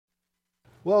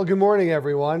Well, good morning,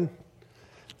 everyone.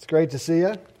 It's great to see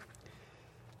you.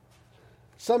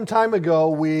 Some time ago,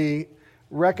 we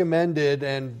recommended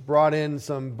and brought in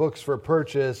some books for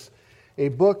purchase, a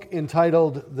book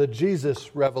entitled The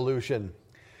Jesus Revolution.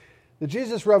 The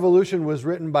Jesus Revolution was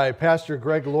written by Pastor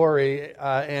Greg Laurie,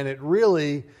 and it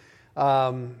really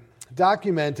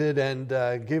documented and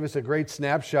gave us a great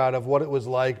snapshot of what it was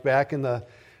like back in the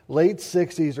late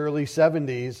 60s, early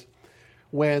 70s,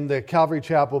 when the Calvary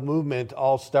Chapel movement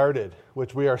all started,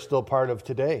 which we are still part of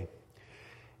today.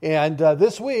 And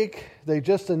this week, they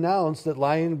just announced that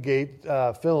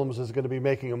Lionsgate Films is going to be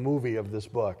making a movie of this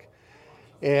book.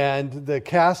 And the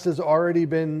cast has already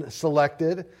been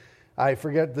selected. I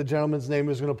forget the gentleman's name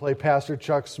who's going to play Pastor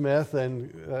Chuck Smith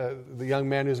and the young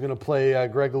man who's going to play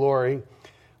Greg Laurie.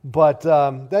 But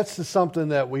that's just something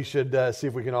that we should see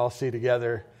if we can all see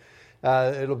together.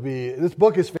 This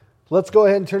book is. Let's go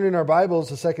ahead and turn in our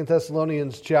Bibles to 2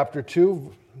 Thessalonians chapter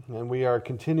 2, and we are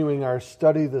continuing our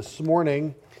study this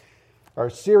morning, our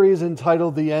series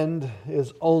entitled The End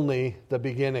is Only the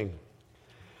Beginning.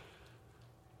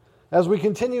 As we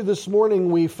continue this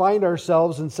morning, we find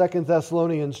ourselves in 2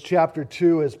 Thessalonians chapter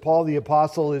 2 as Paul the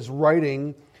Apostle is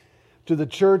writing to the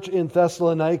church in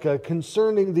Thessalonica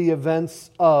concerning the events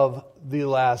of the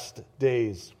last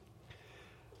days.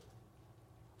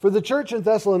 For the church in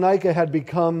Thessalonica had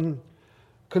become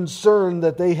concerned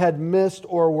that they had missed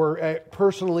or were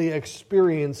personally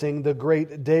experiencing the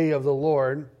great day of the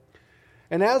Lord.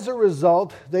 And as a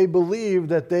result, they believed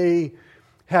that they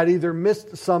had either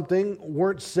missed something,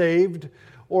 weren't saved,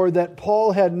 or that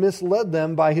Paul had misled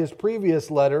them by his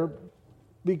previous letter,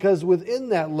 because within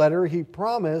that letter he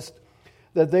promised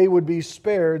that they would be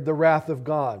spared the wrath of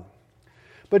God.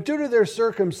 But due to their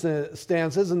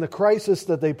circumstances and the crisis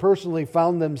that they personally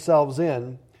found themselves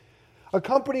in,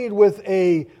 accompanied with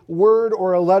a word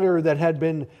or a letter that had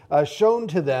been shown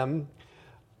to them,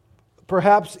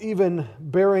 perhaps even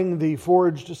bearing the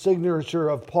forged signature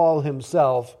of Paul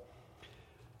himself,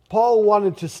 Paul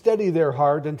wanted to steady their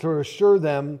heart and to assure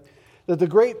them that the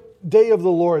great day of the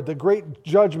Lord, the great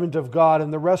judgment of God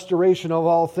and the restoration of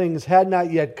all things had not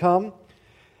yet come,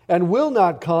 and will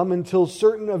not come until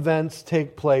certain events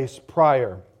take place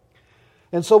prior.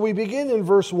 And so we begin in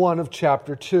verse 1 of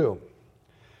chapter 2.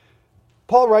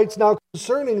 Paul writes, "Now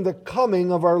concerning the coming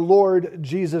of our Lord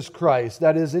Jesus Christ,"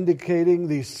 that is indicating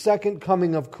the second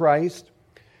coming of Christ,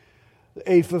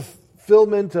 a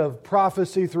fulfillment of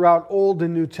prophecy throughout Old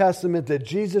and New Testament that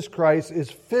Jesus Christ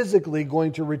is physically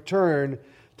going to return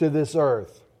to this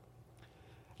earth.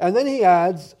 And then he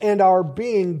adds, "and our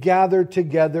being gathered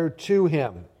together to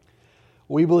him."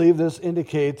 We believe this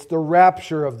indicates the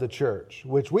rapture of the church,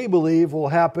 which we believe will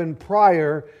happen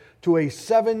prior to a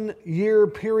 7-year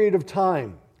period of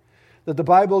time that the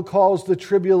Bible calls the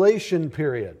tribulation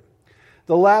period.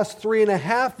 The last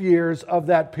 3.5 years of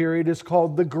that period is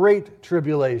called the Great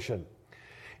Tribulation.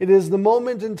 It is the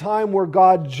moment in time where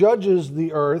God judges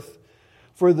the earth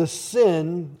for the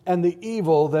sin and the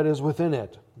evil that is within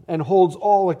it and holds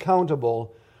all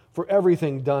accountable for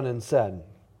everything done and said.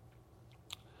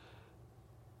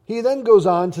 He then goes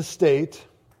on to state,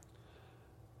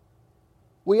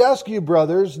 "We ask you,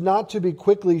 brothers, not to be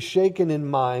quickly shaken in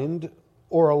mind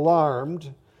or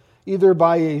alarmed, either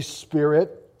by a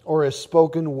spirit or a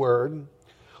spoken word,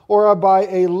 or by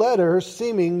a letter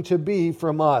seeming to be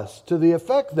from us, to the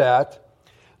effect that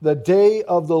the day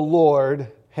of the Lord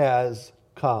has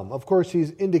come." Of course,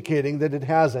 he's indicating that it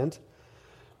hasn't,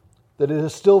 that it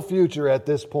is still future at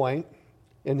this point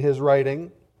in his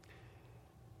writing.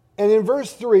 And in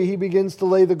verse 3, he begins to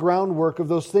lay the groundwork of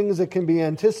those things that can be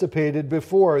anticipated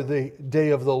before the day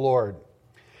of the Lord.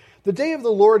 The day of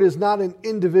the Lord is not an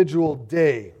individual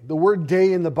day. The word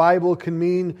day in the Bible can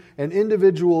mean an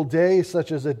individual day,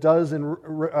 such as it does in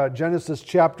Genesis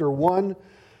chapter 1,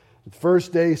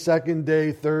 first day, second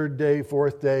day, third day,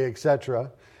 fourth day,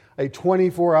 etc., a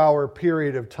 24-hour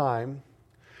period of time.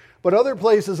 But other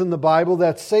places in the Bible,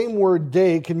 that same word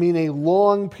day can mean a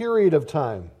long period of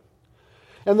time.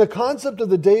 And the concept of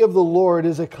the day of the Lord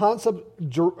is a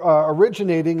concept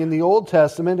originating in the Old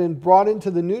Testament and brought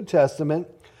into the New Testament,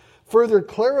 further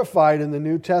clarified in the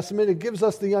New Testament. It gives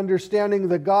us the understanding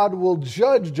that God will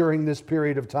judge during this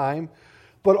period of time,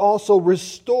 but also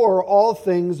restore all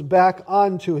things back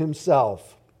onto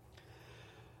himself.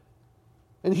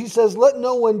 And he says, "Let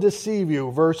no one deceive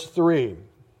you," verse 3,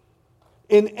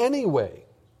 "in any way.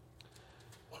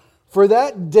 For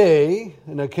that day,"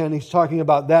 and again he's talking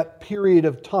about that period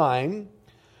of time,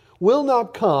 "will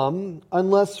not come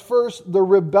unless first the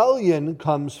rebellion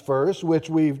comes first," which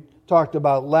we've talked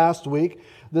about last week,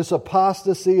 this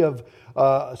apostasy of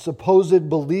supposed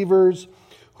believers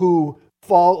who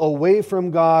fall away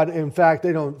from God. In fact,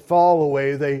 they don't fall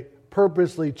away. They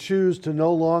purposely choose to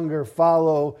no longer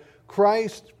follow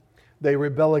Christ. They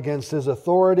rebel against His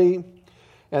authority,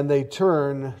 and they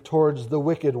turn towards the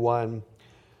wicked one,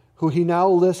 who He now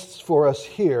lists for us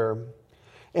here.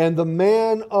 And the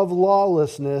man of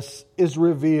lawlessness is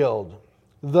revealed,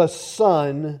 the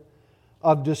son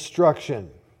of destruction.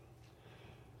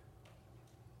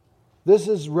 This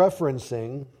is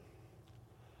referencing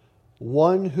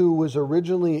one who was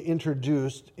originally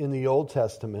introduced in the Old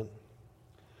Testament,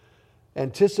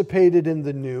 anticipated in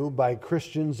the New by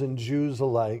Christians and Jews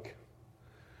alike,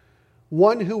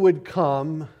 one who would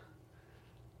come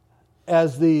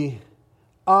as the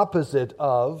opposite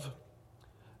of,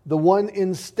 the one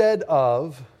instead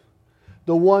of,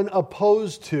 the one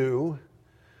opposed to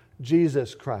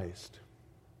Jesus Christ.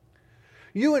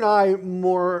 You and I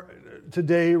more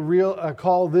today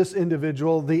call this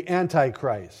individual the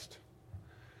Antichrist.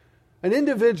 An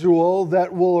individual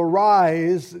that will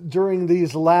arise during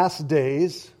these last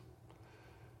days.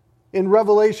 In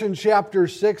Revelation chapter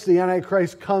 6, the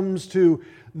Antichrist comes to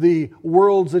the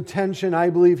world's attention. I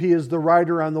believe he is the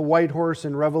rider on the white horse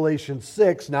in Revelation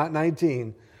 6, not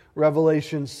 19.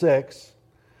 Revelation 6.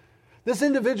 This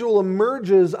individual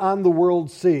emerges on the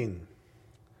world scene.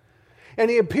 And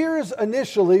he appears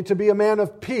initially to be a man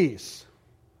of peace.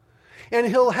 And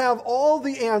he'll have all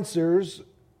the answers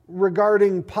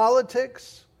regarding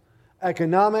politics,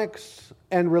 economics,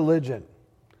 and religion,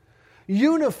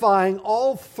 unifying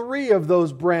all three of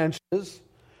those branches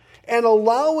and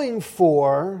allowing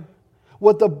for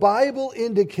what the Bible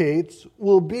indicates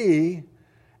will be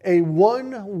a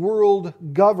one world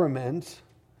government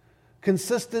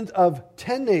consistent of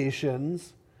 10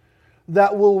 nations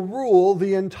that will rule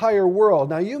the entire world.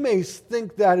 Now, you may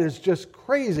think that is just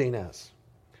craziness.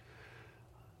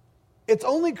 It's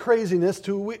only craziness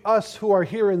to us who are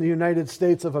here in the United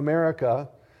States of America.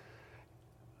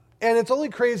 And it's only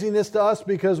craziness to us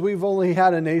because we've only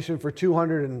had a nation for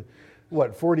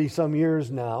 40 some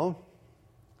years now.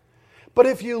 But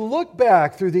if you look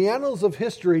back through the annals of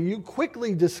history, you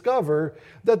quickly discover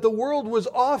that the world was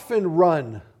often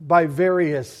run by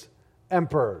various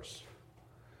emperors.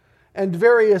 And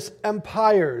various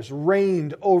empires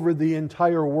reigned over the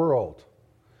entire world,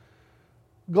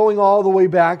 going all the way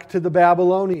back to the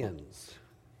Babylonians,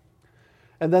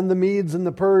 and then the Medes and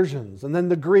the Persians, and then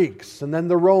the Greeks, and then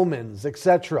the Romans,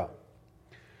 etc.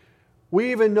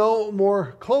 We even know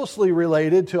more closely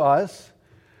related to us,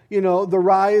 the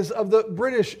rise of the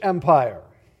British Empire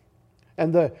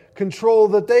and the control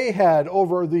that they had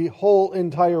over the whole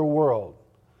entire world.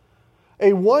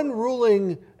 A one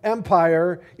ruling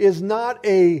empire is not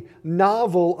a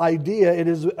novel idea. It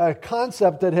is a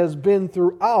concept that has been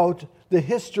throughout the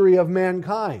history of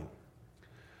mankind.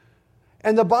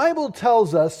 And the Bible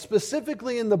tells us,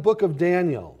 specifically in the book of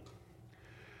Daniel,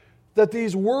 that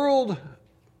these world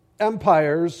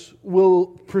empires will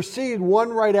proceed one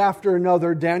right after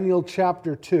another, Daniel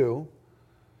chapter 2.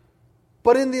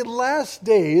 But in the last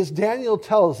days, Daniel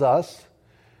tells us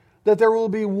that there will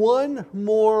be one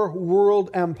more world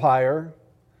empire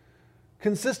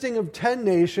consisting of 10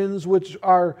 nations, which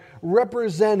are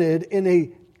represented in a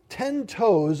 10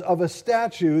 toes of a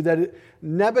statue that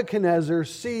Nebuchadnezzar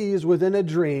sees within a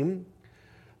dream,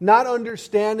 not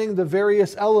understanding the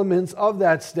various elements of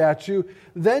that statue,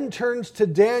 then turns to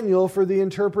Daniel for the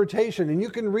interpretation. And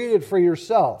you can read it for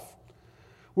yourself.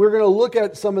 We're going to look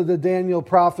at some of the Daniel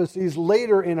prophecies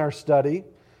later in our study.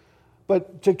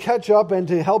 But to catch up and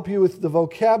to help you with the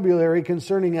vocabulary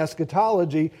concerning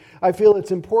eschatology, I feel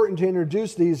it's important to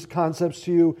introduce these concepts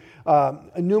to you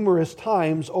numerous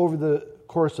times over the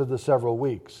course of the several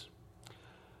weeks.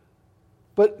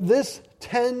 But this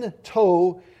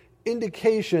 10-toe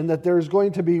indication that there's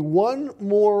going to be one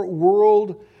more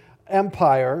world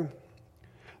empire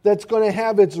that's going to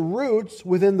have its roots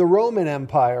within the Roman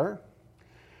Empire,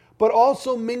 but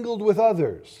also mingled with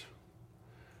others.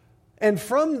 And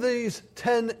from these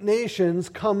 10 nations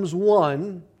comes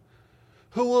one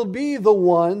who will be the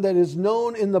one that is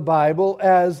known in the Bible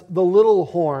as the little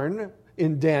horn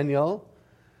in Daniel,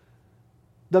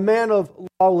 the man of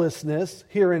lawlessness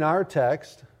here in our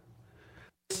text,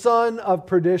 the son of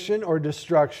perdition or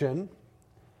destruction,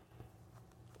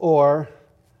 or,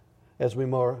 as we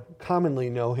more commonly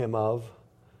know him of,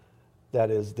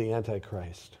 that is the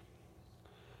Antichrist.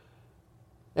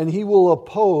 And he will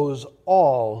oppose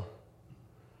all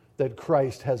that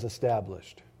Christ has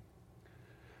established,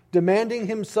 demanding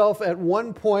himself at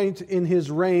one point in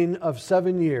his reign of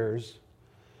 7 years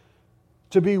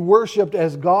to be worshipped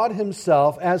as God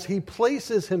himself, as he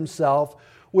places himself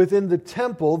within the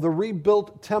temple, the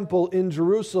rebuilt temple in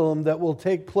Jerusalem that will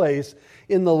take place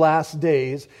in the last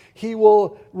days. He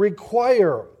will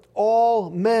require all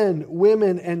men,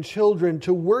 women, and children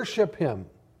to worship him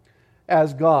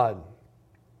as God.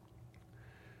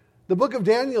 The book of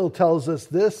Daniel tells us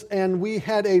this, and we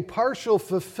had a partial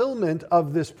fulfillment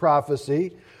of this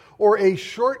prophecy, or a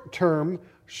short-term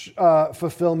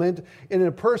fulfillment, in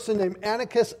a person named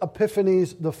Antiochus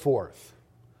Epiphanes IV,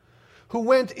 who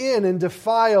went in and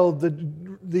defiled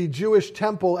the Jewish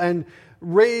temple and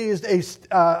raised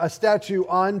a statue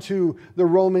onto the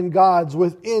Roman gods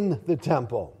within the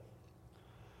temple.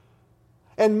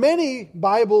 And many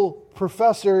Bible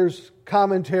professors,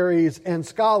 commentaries, and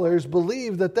scholars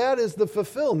believe that that is the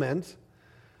fulfillment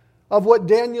of what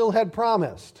Daniel had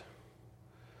promised,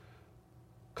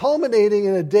 culminating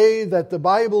in a day that the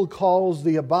Bible calls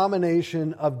the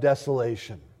abomination of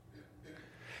desolation.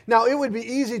 Now, it would be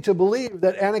easy to believe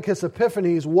that Antiochus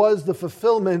Epiphanes was the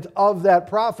fulfillment of that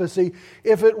prophecy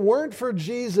if it weren't for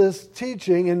Jesus'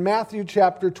 teaching in Matthew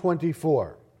chapter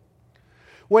 24,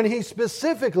 when he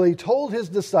specifically told his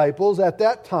disciples at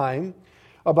that time,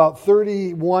 about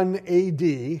 31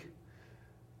 AD,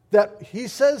 that he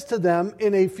says to them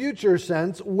in a future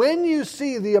sense, when you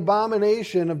see the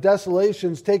abomination of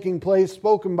desolations taking place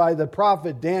spoken by the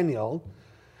prophet Daniel,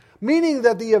 meaning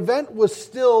that the event was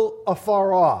still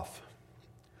afar off,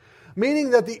 meaning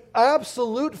that the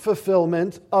absolute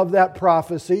fulfillment of that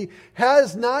prophecy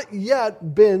has not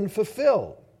yet been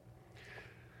fulfilled.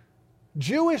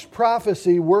 Jewish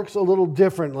prophecy works a little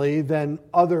differently than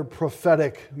other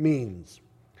prophetic means.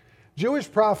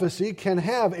 Jewish prophecy can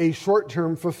have a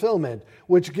short-term fulfillment,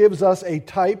 which gives us a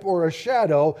type or a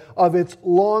shadow of its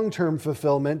long-term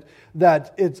fulfillment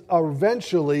that it's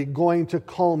eventually going to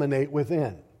culminate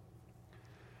within.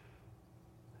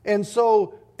 And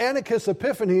so Antiochus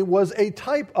Epiphanes was a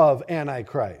type of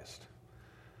Antichrist.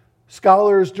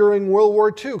 Scholars during World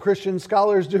War II, Christian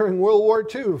scholars during World War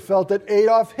II, felt that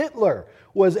Adolf Hitler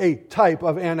was a type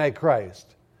of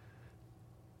Antichrist.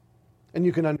 And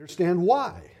you can understand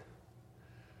why.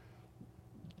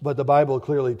 But the Bible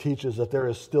clearly teaches that there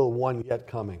is still one yet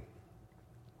coming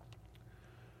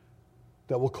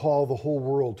that will call the whole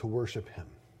world to worship him.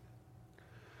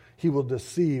 He will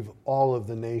deceive all of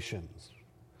the nations.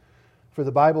 For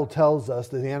the Bible tells us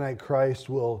that the Antichrist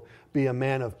will be a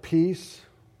man of peace,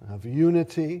 of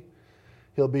unity.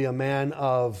 He'll be a man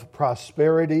of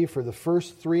prosperity for the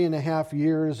first 3.5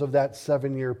 years of that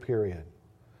 7-year period.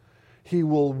 He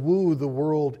will woo the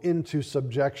world into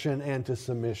subjection and to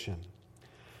submission.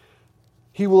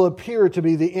 He will appear to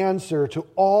be the answer to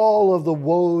all of the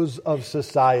woes of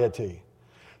society.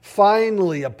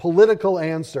 Finally, a political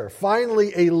answer.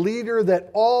 Finally, a leader that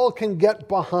all can get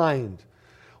behind.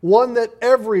 One that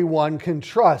everyone can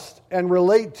trust and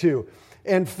relate to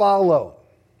and follow.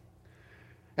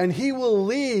 And he will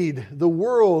lead the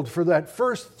world for that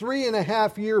first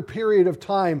 3.5 year period of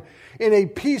time in a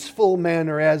peaceful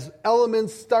manner as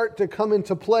elements start to come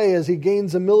into play, as he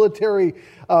gains a military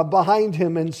behind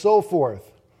him and so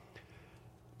forth.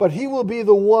 But he will be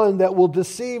the one that will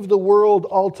deceive the world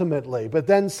ultimately. But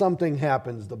then something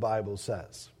happens, the Bible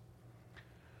says.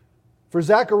 For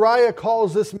Zechariah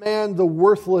calls this man the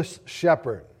worthless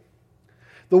shepherd.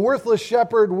 The worthless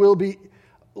shepherd will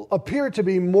appear to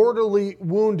be mortally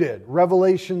wounded,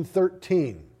 Revelation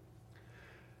 13.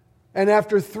 And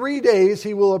after 3 days,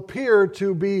 he will appear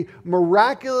to be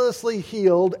miraculously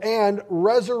healed and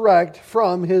resurrect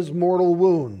from his mortal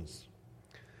wounds.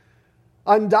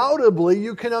 Undoubtedly,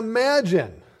 you can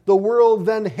imagine the world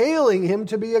then hailing him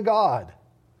to be a god.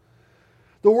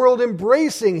 The world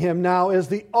embracing him now as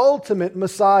the ultimate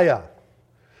Messiah,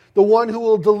 the one who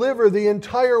will deliver the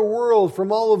entire world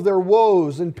from all of their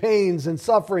woes and pains and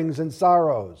sufferings and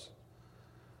sorrows.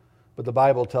 But the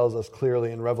Bible tells us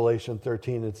clearly in Revelation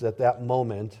 13, it's at that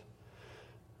moment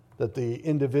that the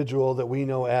individual that we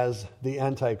know as the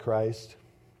Antichrist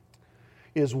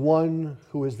is one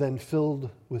who is then filled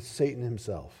with Satan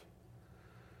himself.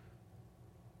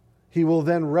 He will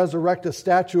then resurrect a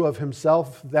statue of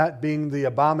himself, that being the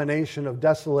abomination of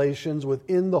desolations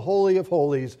within the Holy of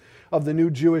Holies of the new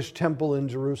Jewish temple in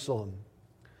Jerusalem.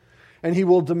 And he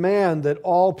will demand that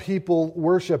all people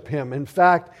worship him. In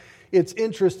fact, it's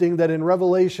interesting that in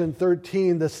Revelation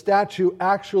 13, the statue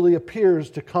actually appears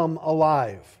to come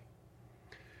alive.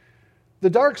 The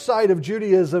dark side of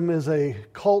Judaism is a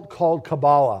cult called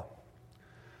Kabbalah.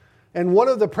 And one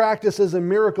of the practices and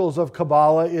miracles of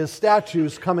Kabbalah is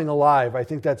statues coming alive. I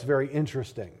think that's very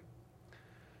interesting.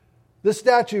 This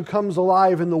statue comes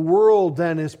alive, and the world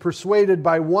then is persuaded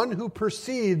by one who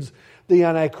precedes the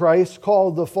Antichrist,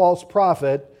 called the false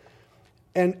prophet,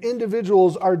 and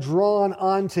individuals are drawn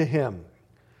onto him,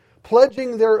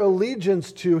 pledging their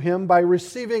allegiance to him by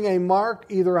receiving a mark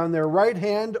either on their right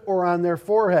hand or on their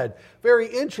forehead. Very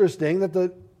interesting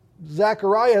that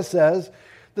Zechariah says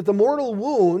that the mortal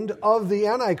wound of the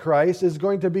Antichrist is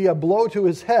going to be a blow to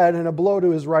his head and a blow to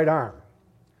his right arm.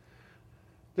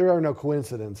 There are no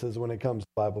coincidences when it comes to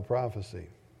Bible prophecy.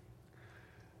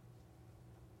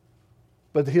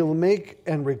 But he'll make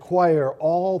and require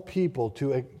all people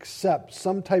to accept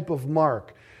some type of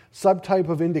mark, some type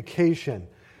of indication,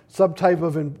 some type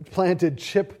of implanted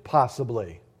chip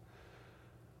possibly.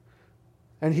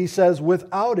 And he says,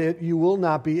 without it, you will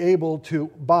not be able to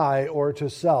buy or to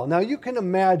sell. Now you can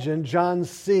imagine John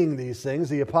seeing these things,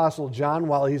 the Apostle John,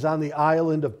 while he's on the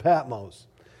island of Patmos.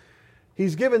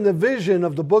 He's given the vision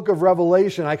of the book of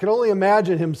Revelation. I can only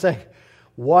imagine him saying,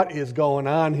 what is going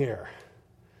on here?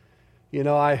 You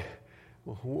know, I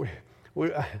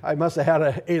must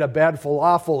have ate a bad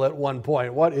falafel at one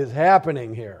point. What is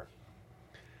happening here?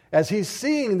 As he's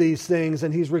seeing these things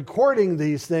and he's recording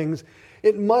these things,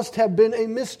 it must have been a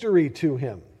mystery to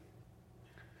him.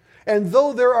 And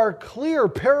though there are clear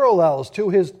parallels to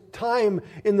his time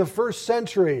in the first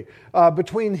century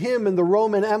between him and the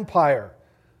Roman Empire,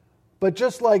 but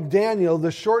just like Daniel,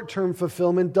 the short-term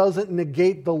fulfillment doesn't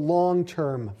negate the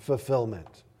long-term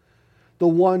fulfillment, the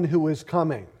one who is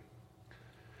coming.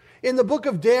 In the book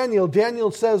of Daniel,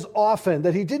 Daniel says often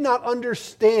that he did not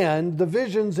understand the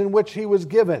visions in which he was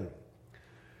given,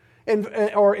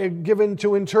 or given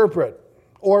to interpret,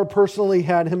 or personally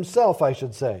had himself, I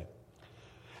should say.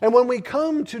 And when we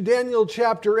come to Daniel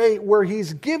chapter 8, where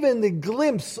he's given the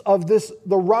glimpse of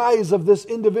the rise of this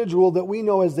individual that we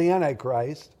know as the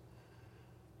Antichrist,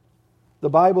 the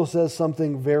Bible says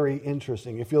something very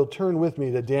interesting. If you'll turn with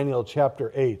me to Daniel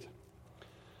chapter 8.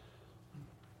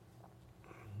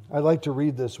 I'd like to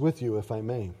read this with you, if I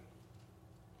may.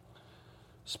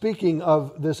 Speaking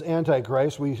of this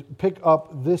Antichrist, we pick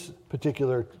up this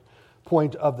particular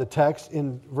point of the text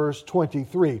in verse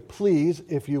 23. Please,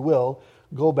 if you will,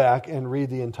 go back and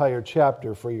read the entire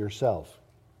chapter for yourself.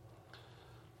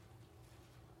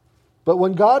 But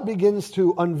when God begins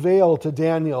to unveil to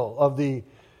Daniel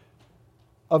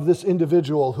of this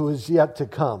individual who is yet to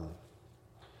come,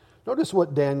 notice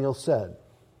what Daniel said.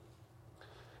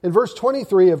 In verse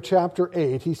 23 of chapter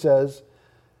 8, he says,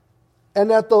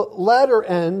 "And at the latter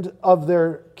end of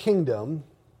their kingdom,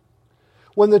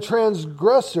 when the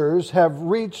transgressors have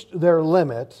reached their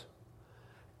limit,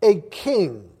 a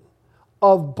king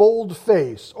of bold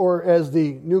face," or as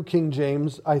the New King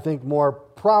James, I think more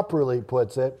properly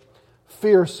puts it,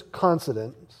 fierce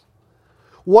consonants,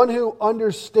 "one who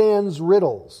understands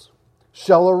riddles,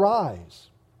 shall arise.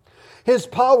 His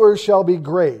power shall be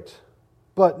great,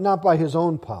 but not by his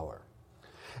own power.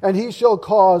 And he shall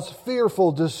cause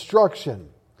fearful destruction,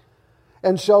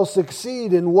 and shall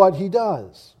succeed in what he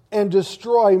does, and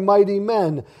destroy mighty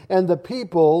men and the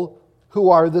people who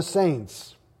are the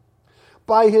saints.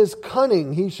 By his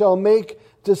cunning he shall make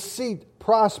deceit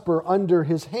prosper under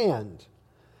his hand,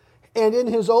 and in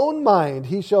his own mind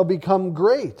he shall become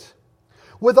great.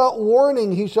 Without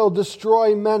warning he shall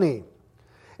destroy many,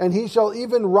 and he shall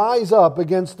even rise up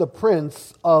against the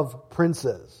prince of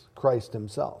princes," Christ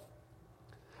himself,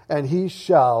 "and he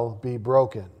shall be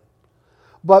broken,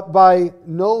 but by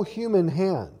no human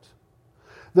hand.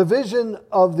 The vision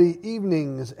of the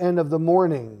evenings and of the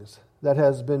mornings that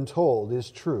has been told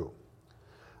is true.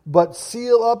 But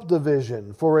seal up the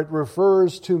vision, for it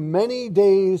refers to many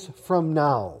days from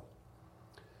now."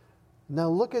 Now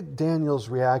look at Daniel's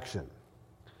reaction.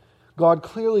 God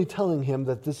clearly telling him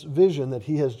that this vision that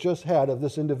he has just had of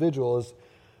this individual is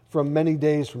from many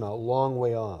days from now, a long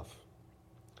way off.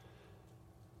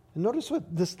 And notice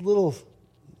what this little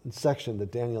section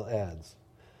that Daniel adds.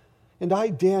 "And I,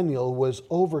 Daniel, was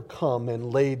overcome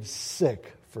and laid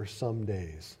sick for some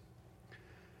days."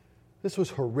 This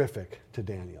was horrific to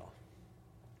Daniel.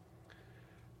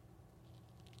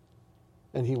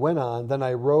 And he went on, "Then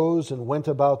I rose and went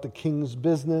about the king's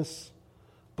business,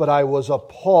 but I was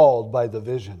appalled by the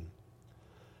vision,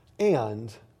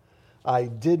 and I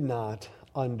did not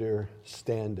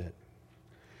understand it."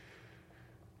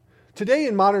 Today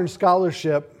in modern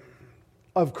scholarship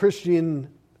of Christian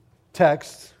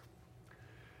texts,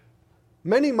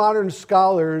 many modern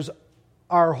scholars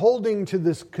are holding to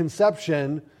this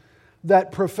conception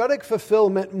that prophetic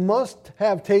fulfillment must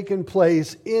have taken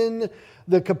place in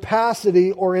the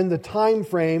capacity or in the time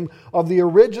frame of the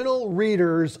original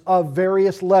readers of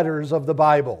various letters of the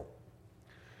Bible.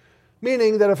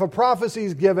 Meaning that if a prophecy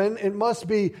is given, it must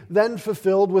be then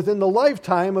fulfilled within the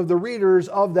lifetime of the readers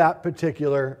of that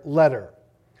particular letter.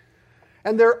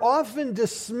 And they're often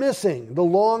dismissing the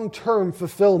long-term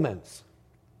fulfillments.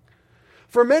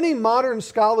 For many modern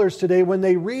scholars today, when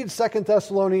they read 2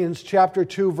 Thessalonians chapter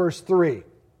 2, verse 3,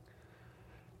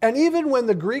 and even when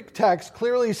the Greek text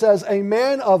clearly says a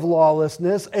man of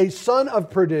lawlessness, a son of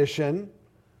perdition,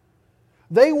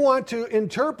 they want to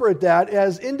interpret that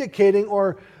as indicating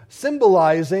or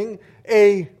symbolizing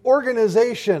an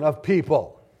organization of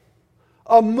people,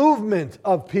 a movement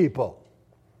of people,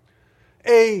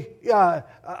 a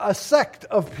sect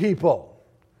of people,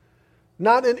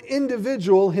 not an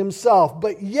individual himself.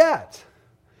 But yet,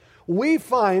 we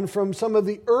find from some of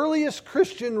the earliest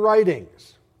Christian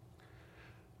writings,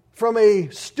 from a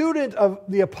student of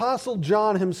the Apostle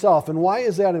John himself. And why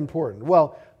is that important?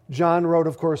 Well, John wrote,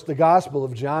 of course, the Gospel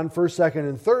of John, 1st, 2nd,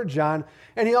 and 3rd John,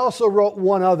 and he also wrote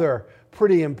one other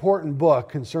pretty important book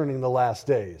concerning the last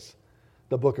days,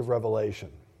 the book of Revelation.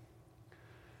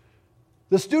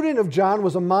 The student of John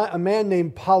was a man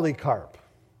named Polycarp.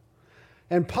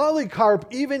 And Polycarp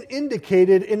even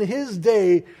indicated in his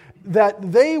day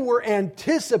that they were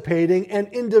anticipating an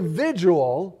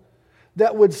individual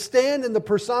that would stand in the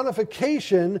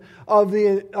personification of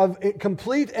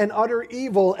complete and utter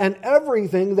evil and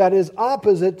everything that is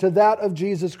opposite to that of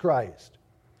Jesus Christ.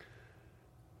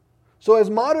 So as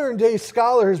modern day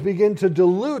scholars begin to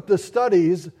dilute the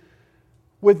studies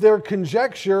with their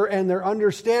conjecture and their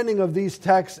understanding of these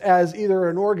texts as either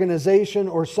an organization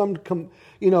or some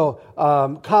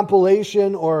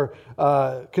compilation or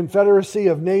confederacy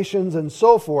of nations and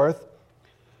so forth,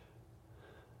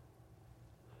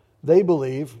 they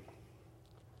believe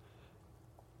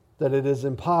that it is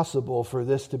impossible for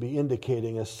this to be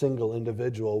indicating a single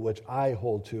individual, which I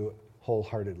hold to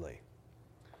wholeheartedly.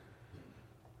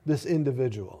 This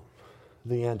individual,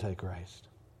 the Antichrist.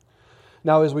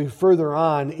 Now, as we further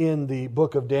on in the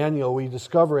book of Daniel, we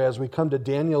discover as we come to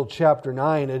Daniel chapter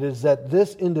 9, it is that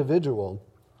this individual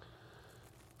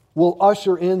will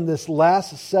usher in this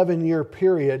last 7-year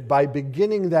period by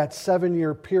beginning that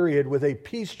 7-year period with a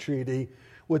peace treaty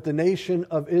with the nation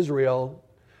of Israel,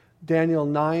 Daniel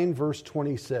 9, verse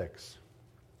 26.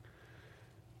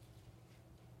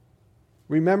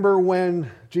 Remember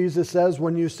when Jesus says,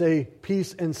 when you say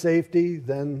peace and safety,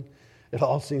 then it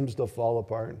all seems to fall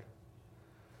apart.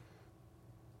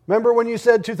 Remember when you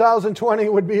said 2020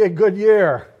 would be a good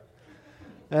year,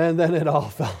 and then it all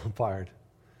fell apart.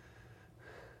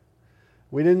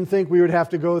 We didn't think we would have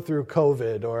to go through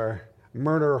COVID or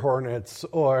murder hornets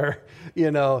or,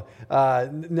 now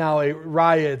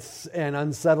riots and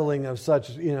unsettling of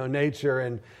such, nature.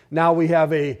 And now we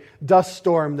have a dust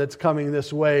storm that's coming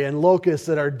this way and locusts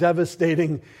that are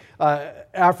devastating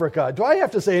Africa. Do I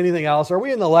have to say anything else? Are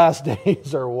we in the last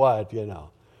days or what,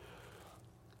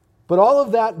 But all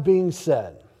of that being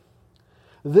said,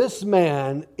 this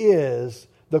man is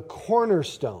the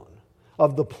cornerstone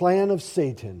of the plan of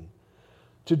Satan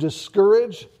to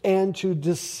discourage and to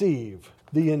deceive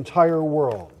the entire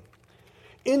world.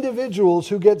 Individuals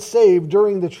who get saved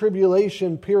during the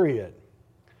tribulation period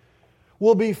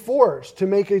will be forced to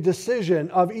make a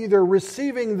decision of either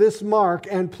receiving this mark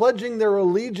and pledging their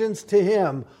allegiance to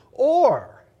him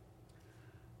or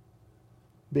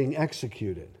being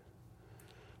executed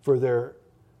for their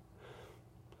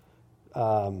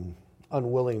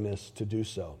unwillingness to do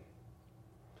so.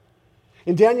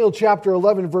 In Daniel chapter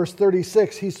 11, verse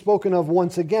 36, he's spoken of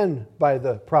once again by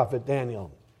the prophet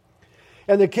Daniel.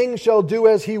 And the king shall do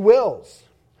as he wills.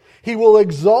 He will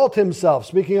exalt himself,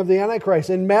 speaking of the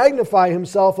Antichrist, and magnify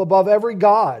himself above every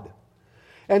god,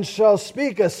 and shall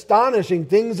speak astonishing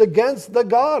things against the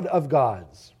God of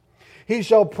gods. He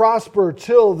shall prosper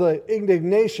till the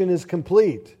indignation is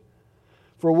complete,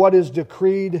 for what is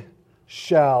decreed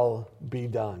shall be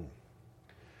done.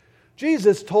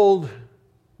 Jesus told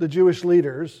the Jewish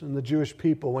leaders and the Jewish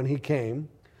people when he came,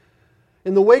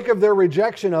 in the wake of their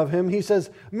rejection of him, he says,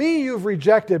 me you've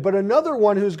rejected, but another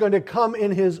one who's going to come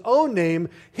in his own name,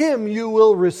 him you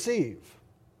will receive.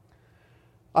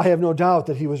 I have no doubt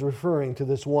that he was referring to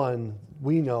this one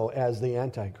we know as the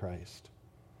Antichrist.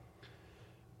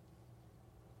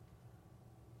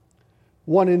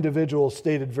 One individual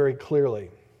stated very clearly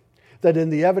that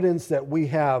in the evidence that we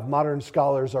have, modern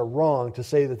scholars are wrong to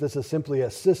say that this is simply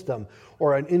a system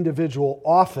or an individual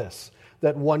office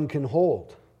that one can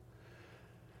hold.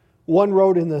 One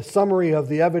wrote in the summary of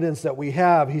the evidence that we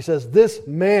have, he says, this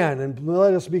man, and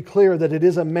let us be clear that it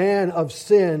is a man of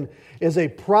sin, is a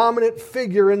prominent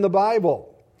figure in the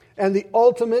Bible and the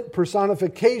ultimate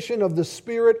personification of the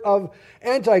spirit of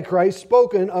Antichrist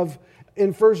spoken of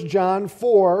in 1 John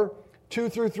 4, 2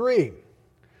 through 3.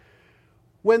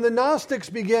 When the Gnostics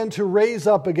began to raise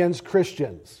up against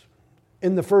Christians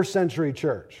in the first century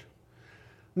church,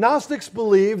 Gnostics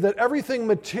believed that everything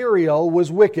material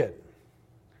was wicked.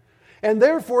 And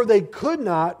therefore, they could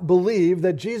not believe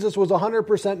that Jesus was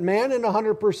 100% man and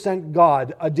 100%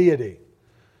 God, a deity.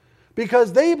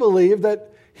 Because they believed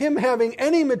that him having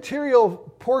any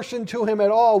material portion to him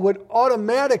at all would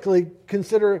automatically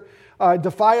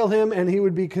defile him, and he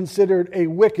would be considered a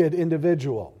wicked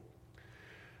individual.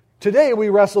 Today we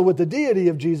wrestle with the deity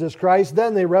of Jesus Christ,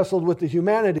 then they wrestled with the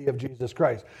humanity of Jesus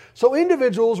Christ. So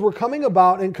individuals were coming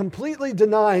about and completely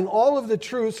denying all of the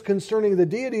truths concerning the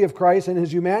deity of Christ and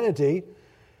his humanity.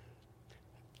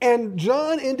 And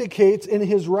John indicates in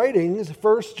his writings,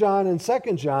 1 John and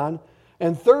 2 John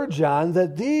and 3 John,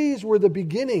 that these were the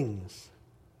beginnings.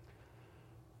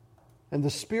 And the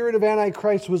spirit of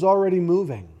Antichrist was already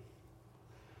moving,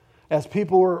 as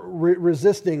people were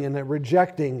resisting and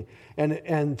rejecting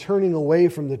and turning away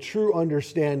from the true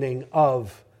understanding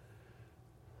of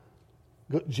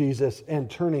Jesus and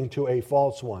turning to a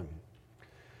false one.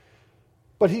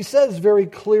 But he says very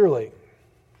clearly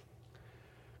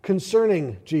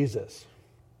concerning Jesus.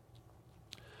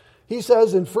 He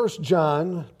says in 1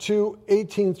 John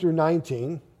 2:18 through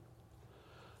 19,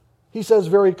 he says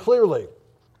very clearly,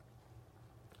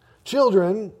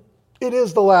 "Children, it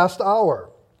is the last hour.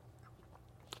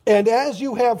 And as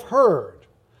you have heard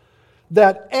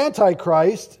that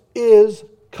Antichrist is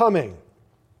coming."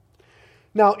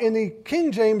 Now, in the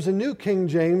King James and New King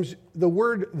James, the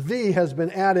word "the" has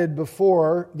been added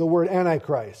before the word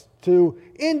Antichrist to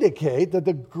indicate that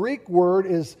the Greek word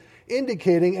is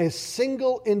indicating a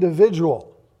single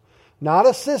individual. Not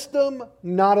a system,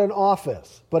 not an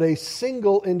office, but a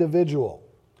single individual.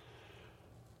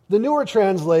 The newer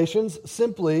translations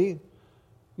simply,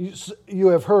 you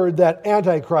have heard that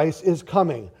Antichrist is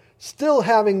coming, still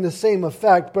having the same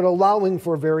effect, but allowing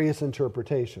for various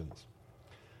interpretations.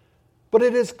 But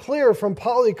it is clear from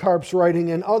Polycarp's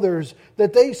writing and others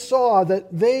that they saw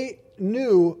that they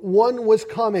knew one was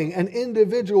coming, an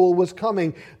individual was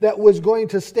coming that was going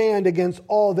to stand against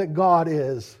all that God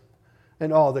is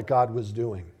and all that God was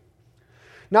doing.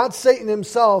 Not Satan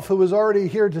himself, who was already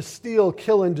here to steal,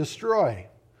 kill, and destroy,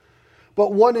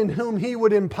 but one in whom he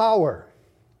would empower.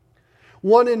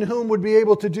 One in whom would be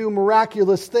able to do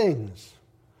miraculous things,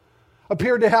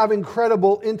 appear to have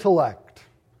incredible intellect.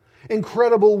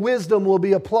 Incredible wisdom will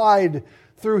be applied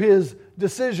through his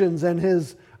decisions and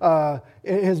his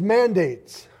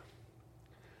mandates.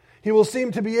 He will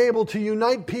seem to be able to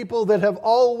unite people that have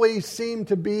always seemed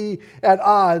to be at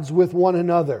odds with one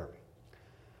another.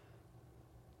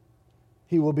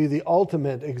 He will be the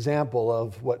ultimate example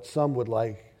of what some would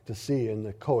like to see in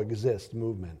the coexist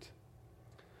movement.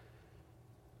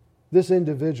 This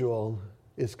individual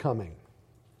is coming.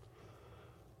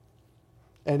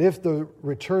 And if the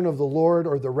return of the Lord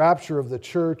or the rapture of the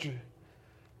church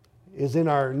is in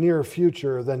our near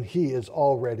future, then he is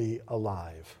already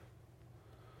alive.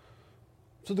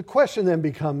 So the question then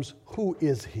becomes, who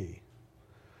is he?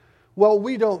 Well,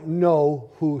 we don't know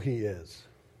who he is.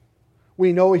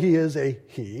 We know he is a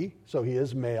he, so he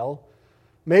is male.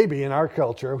 Maybe in our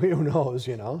culture, who knows,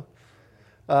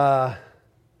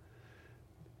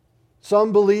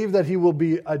 Some believe that he will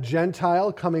be a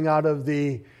Gentile coming out of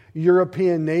the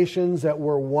European nations that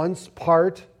were once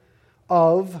part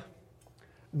of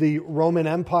the Roman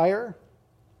Empire.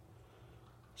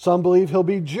 Some believe he'll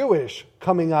be Jewish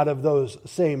coming out of those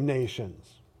same nations.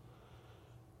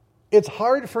 It's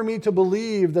hard for me to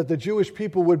believe that the Jewish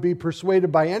people would be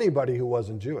persuaded by anybody who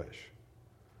wasn't Jewish.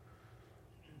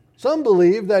 Some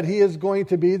believe that he is going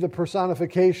to be the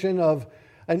personification of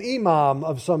an imam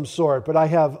of some sort, but I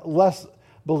have less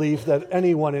belief that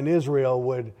anyone in Israel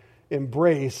would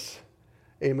embrace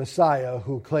a Messiah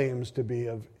who claims to be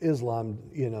of Islam,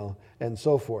 and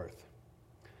so forth.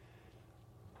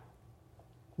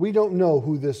 We don't know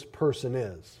who this person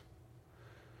is.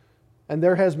 And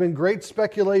there has been great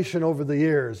speculation over the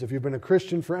years. If you've been a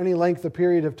Christian for any length of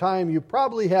period of time, you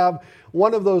probably have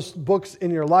one of those books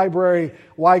in your library,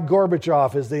 Why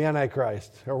Gorbachev is the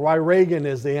Antichrist, or Why Reagan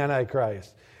is the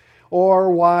Antichrist,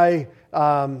 or why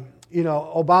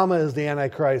Obama is the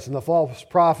Antichrist and the false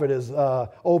prophet is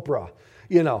Oprah.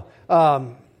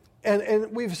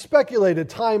 And we've speculated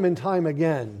time and time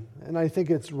again, and I think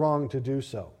it's wrong to do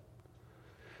so.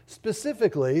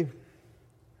 Specifically,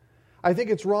 I think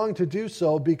it's wrong to do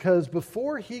so because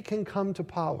before he can come to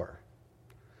power,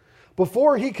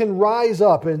 before he can rise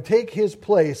up and take his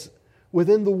place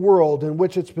within the world in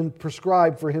which it's been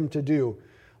prescribed for him to do,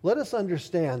 let us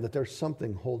understand that there's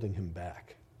something holding him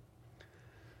back.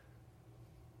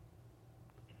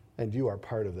 And you are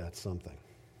part of that something.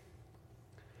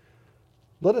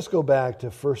 Let us go back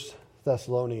to 1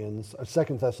 Thessalonians,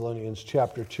 2 Thessalonians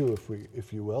chapter 2,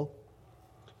 if you will.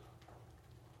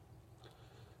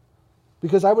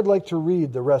 Because I would like to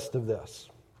read the rest of this,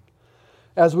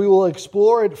 as we will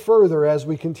explore it further as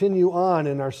we continue on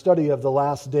in our study of the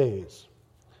last days.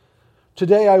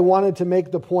 Today I wanted to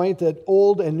make the point that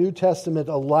Old and New Testament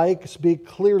alike speak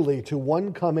clearly to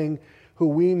one coming who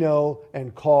we know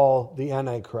and call the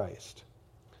Antichrist.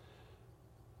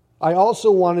 I also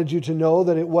wanted you to know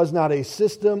that it was not a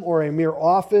system or a mere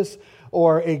office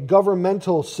or a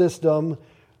governmental system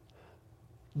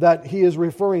that he is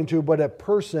referring to, but a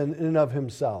person in and of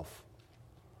himself.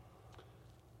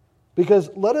 Because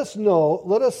let us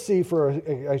see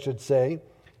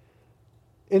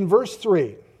in verse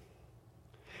 3,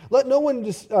 let no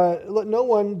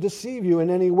one deceive you in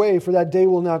any way, for that day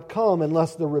will not come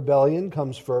unless the rebellion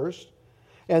comes first,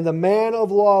 and the man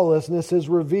of lawlessness is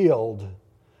revealed,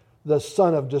 the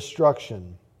son of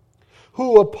destruction,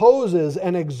 who opposes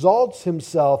and exalts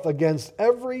himself against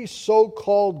every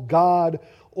so-called God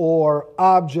or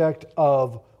object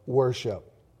of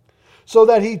worship, so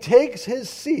that he takes his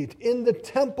seat in the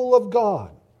temple of God,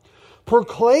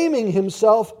 proclaiming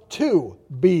himself to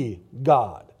be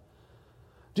God.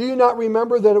 Do you not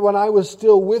remember that when I was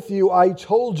still with you, I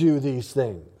told you these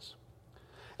things?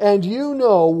 And you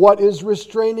know what is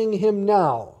restraining him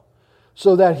now,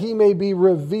 so that he may be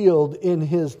revealed in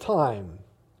his time.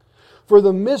 For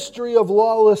the mystery of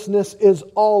lawlessness is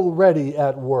already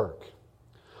at work.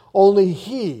 Only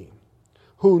he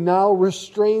who now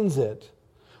restrains it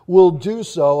will do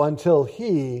so until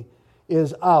he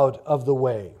is out of the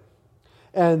way.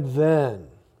 And then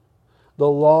the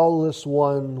lawless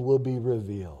one will be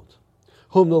revealed,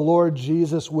 whom the Lord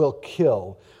Jesus will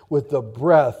kill with the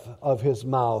breath of his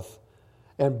mouth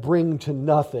and bring to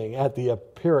nothing at the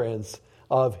appearance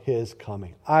of his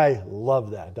coming. I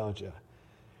love that, don't you?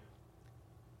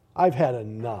 I've had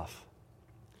enough.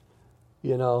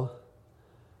 You know,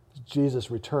 Jesus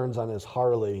returns on his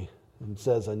Harley and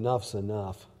says, enough's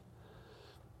enough.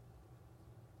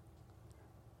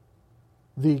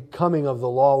 The coming of the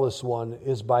lawless one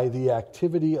is by the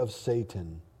activity of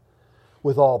Satan,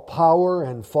 with all power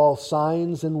and false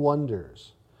signs and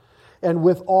wonders, and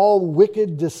with all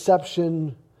wicked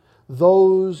deception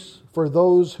for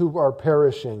those who are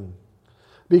perishing,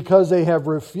 because they have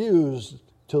refused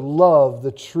to love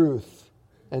the truth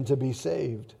and to be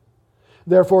saved.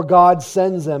 Therefore God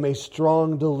sends them a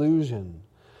strong delusion,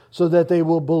 so that they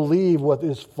will believe what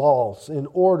is false, in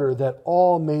order that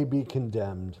all may be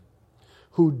condemned,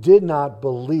 who did not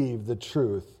believe the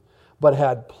truth, but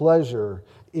had pleasure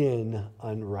in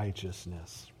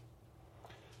unrighteousness.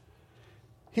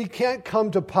 He can't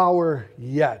come to power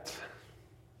yet,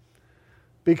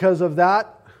 because of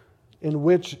that in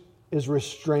which is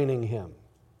restraining him.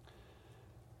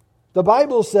 The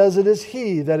Bible says it is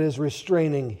he that is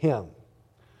restraining him.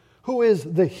 Who is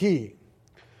the he?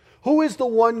 Who is the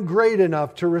one great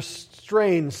enough to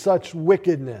restrain such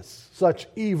wickedness, such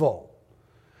evil?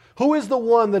 Who is the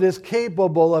one that is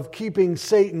capable of keeping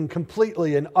Satan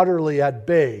completely and utterly at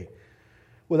bay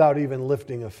without even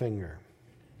lifting a finger?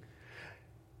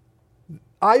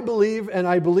 I believe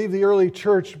the early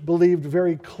church believed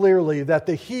very clearly that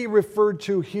the he referred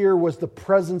to here was the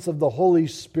presence of the Holy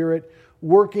Spirit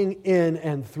working in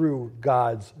and through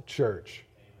God's church.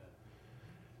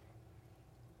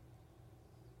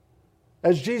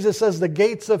 As Jesus says, the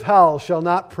gates of hell shall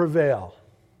not prevail.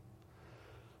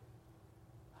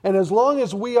 And as long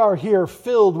as we are here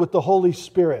filled with the Holy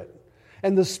Spirit,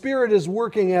 and the Spirit is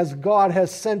working as God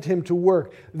has sent him to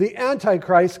work, the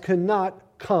Antichrist cannot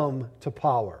come to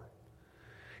power.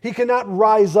 He cannot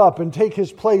rise up and take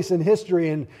his place in history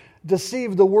and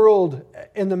deceive the world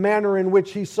in the manner in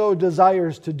which he so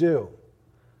desires to do.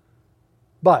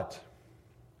 But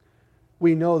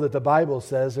we know that the Bible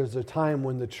says there's a time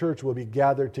when the church will be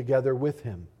gathered together with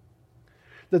him,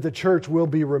 that the church will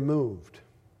be removed,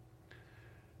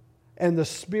 and the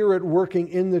Spirit working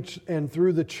in and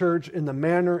through the church in the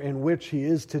manner in which he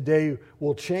is today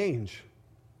will change.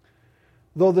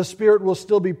 Though the Spirit will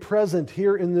still be present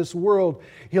here in this world,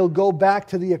 he'll go back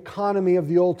to the economy of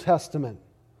the Old Testament,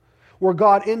 where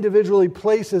God individually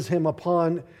places him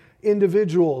upon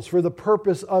individuals for the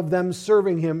purpose of them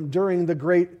serving him during the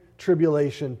Great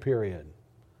Tribulation period.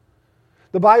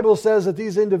 The Bible says that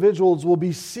these individuals will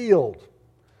be sealed.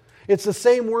 It's the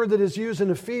same word that is used in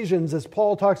Ephesians as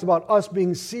Paul talks about us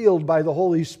being sealed by the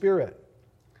Holy Spirit.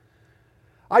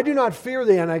 I do not fear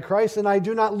the Antichrist, and I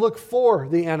do not look for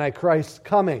the Antichrist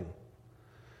coming.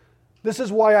 This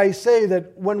is why I say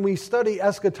that when we study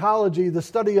eschatology, the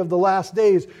study of the last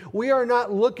days, we are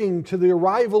not looking to the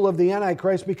arrival of the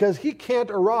Antichrist because he can't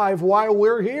arrive while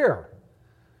we're here.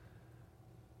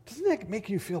 doesn't that make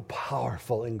you feel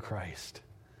powerful in Christ?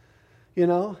 You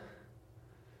know?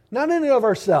 Not in and of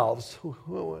ourselves.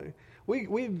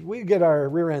 We get our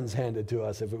rear ends handed to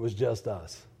us if it was just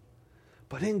us.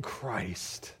 But in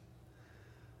Christ,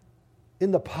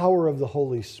 in the power of the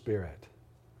Holy Spirit.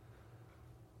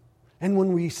 And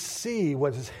when we see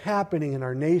what is happening in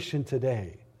our nation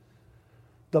today,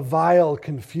 the vile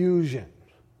confusion,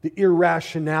 the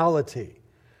irrationality,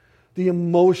 the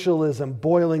emotionalism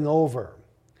boiling over,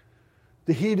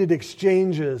 the heated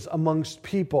exchanges amongst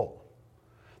people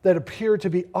that appear to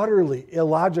be utterly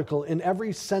illogical in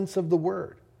every sense of the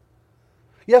word.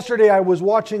 Yesterday I was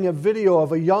watching a video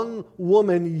of a young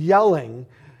woman yelling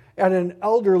at an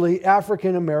elderly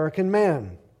African-American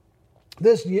man.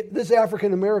 This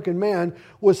African-American man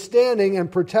was standing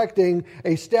and protecting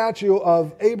a statue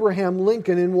of Abraham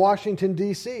Lincoln in Washington,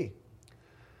 D.C.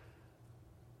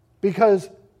 because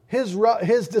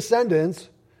his descendants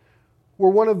were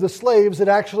one of the slaves that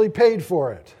actually paid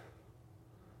for it.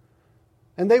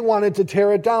 And they wanted to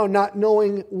tear it down, not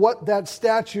knowing what that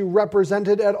statue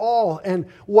represented at all and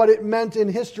what it meant in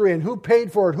history and who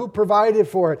paid for it, who provided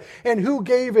for it, and who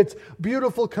gave its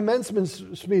beautiful commencement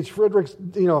speech,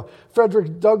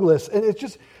 Frederick Douglass. And it's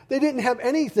just, they didn't have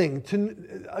anything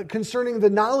concerning the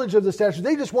knowledge of the statue.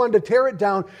 They just wanted to tear it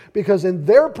down because in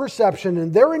their perception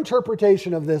and their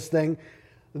interpretation of this thing,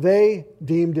 they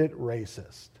deemed it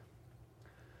racist.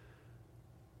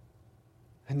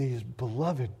 And these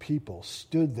beloved people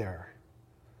stood there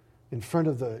in front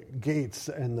of the gates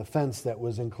and the fence that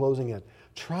was enclosing it,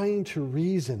 trying to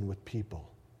reason with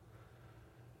people.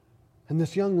 And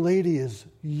this young lady is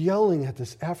yelling at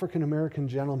this African-American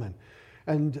gentleman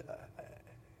and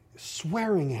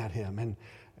swearing at him and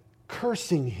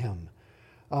cursing him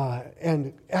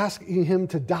and asking him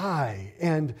to die.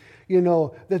 And,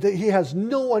 that he has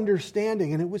no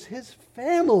understanding. And it was his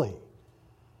family.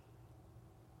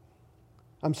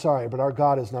 I'm sorry, but our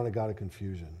God is not a God of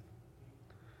confusion.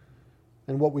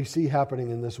 And what we see happening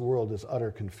in this world is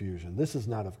utter confusion. This is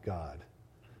not of God.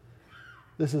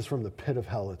 This is from the pit of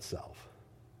hell itself.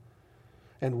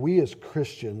 And we as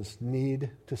Christians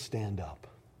need to stand up.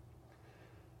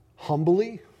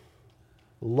 Humbly,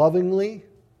 lovingly,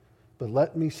 but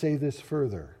let me say this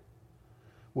further,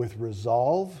 with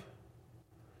resolve,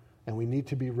 and we need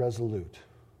to be resolute,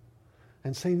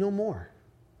 and say no more.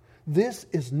 This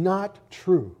is not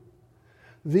true.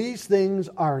 These things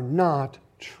are not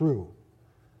true.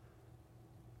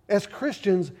 As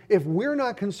Christians, if we're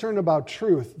not concerned about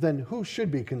truth, then who should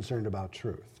be concerned about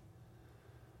truth?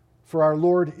 For our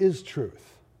Lord is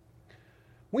truth.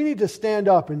 We need to stand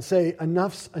up and say,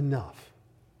 enough's enough.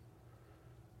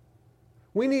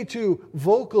 We need to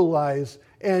vocalize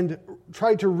and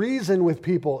try to reason with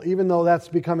people, even though that's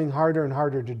becoming harder and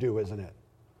harder to do, isn't it?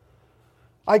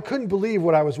 I couldn't believe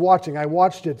what I was watching. I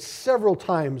watched it several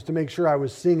times to make sure I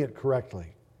was seeing it correctly.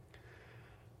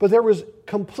 But there was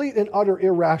complete and utter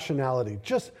irrationality,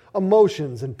 just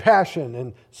emotions and passion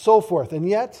and so forth. And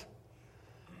yet,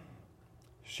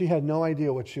 she had no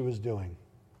idea what she was doing.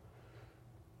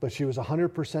 But she was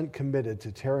 100% committed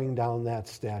to tearing down that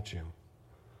statue.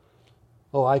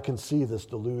 Oh, I can see this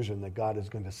delusion that God is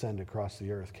going to send across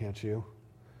the earth, can't you?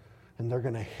 And they're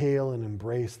going to hail and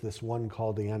embrace this one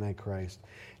called the Antichrist.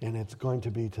 And it's going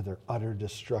to be to their utter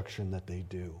destruction that they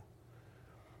do.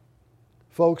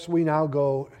 Folks, we now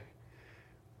go...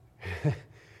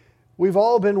 We've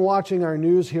all been watching our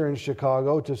news here in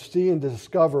Chicago to see and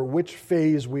discover which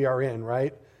phase we are in,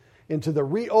 right? Into the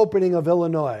reopening of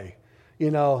Illinois.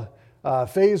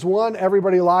 Phase 1,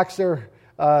 everybody locks their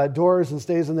doors and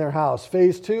stays in their house.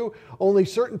 Phase 2, only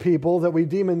certain people that we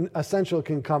deem essential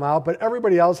can come out, but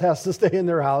everybody else has to stay in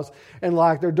their house and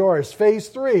lock their doors. Phase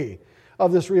 3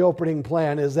 of this reopening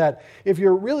plan is that if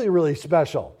you're really, really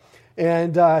special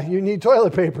and you need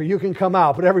toilet paper, you can come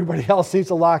out, but everybody else needs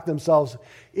to lock themselves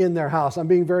in their house. I'm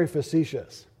being very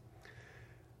facetious.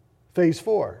 Phase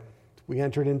 4, we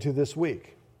entered into this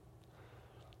week.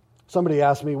 Somebody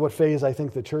asked me what phase I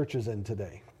think the church is in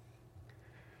today.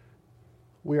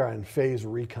 We are in phase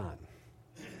recon,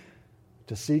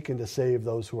 to seek and to save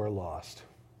those who are lost.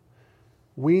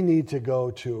 We need to go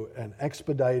to an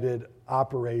expedited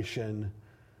operation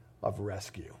of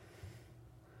rescue.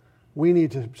 We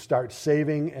need to start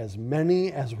saving as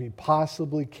many as we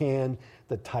possibly can.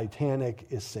 The Titanic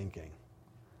is sinking.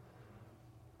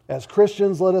 As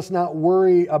Christians, let us not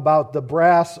worry about the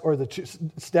brass or the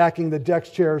stacking the deck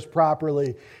chairs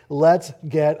properly. Let's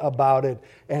get about it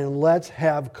and let's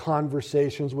have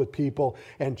conversations with people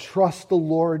and trust the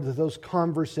Lord that those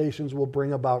conversations will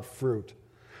bring about fruit.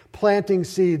 Planting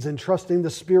seeds and trusting the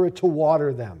Spirit to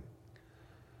water them.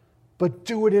 but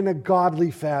do it in a godly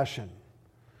fashion.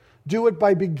 Do it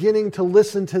by beginning to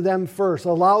listen to them first.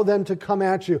 Allow them to come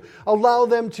at you. Allow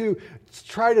them to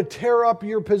try to tear up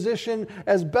your position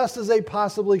as best as they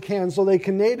possibly can so they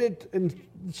can negate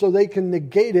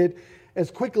it as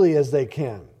quickly as they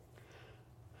can.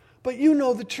 But you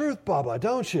know the truth, Baba,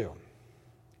 don't you?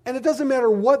 And it doesn't matter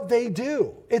what they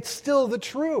do. It's still the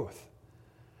truth.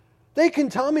 They can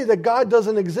tell me that God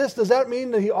doesn't exist. Does that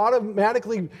mean that he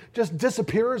automatically just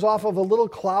disappears off of a little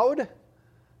cloud?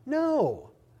 No.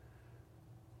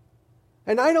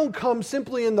 And I don't come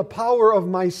simply in the power of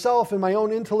myself and my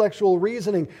own intellectual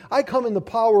reasoning. I come in the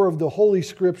power of the Holy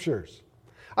Scriptures.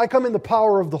 I come in the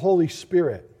power of the Holy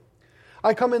Spirit.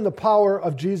 I come in the power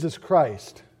of Jesus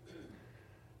Christ.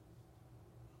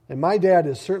 And my dad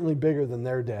is certainly bigger than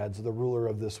their dad's, the ruler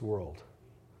of this world.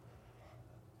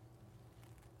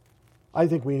 I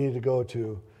think we need to go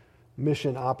to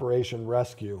Mission Operation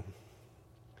Rescue,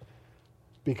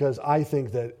 because I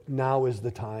think that now is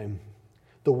the time.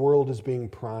 The world is being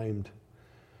primed.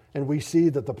 And we see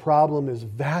that the problem is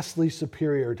vastly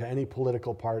superior to any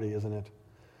political party, isn't it?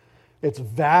 It's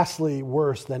vastly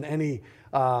worse than any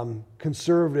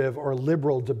conservative or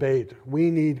liberal debate.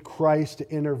 We need Christ to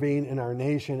intervene in our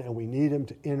nation, and we need him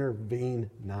to intervene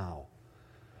now.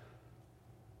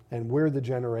 And we're the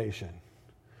generation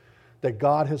that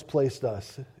God has placed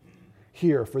us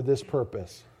here for this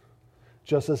purpose.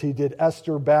 Just as he did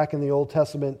Esther back in the Old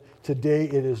Testament, today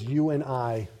it is you and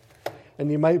I.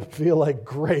 And you might feel like,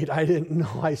 great, I didn't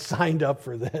know I signed up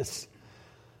for this.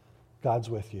 God's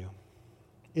with you.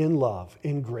 In love,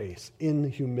 in grace, in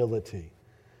humility.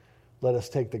 Let us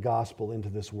take the gospel into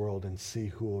this world and see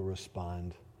who will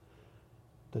respond,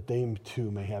 that they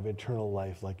too may have eternal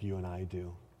life like you and I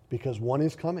do. Because one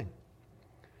is coming,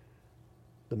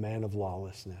 the man of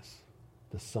lawlessness,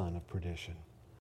 the son of perdition.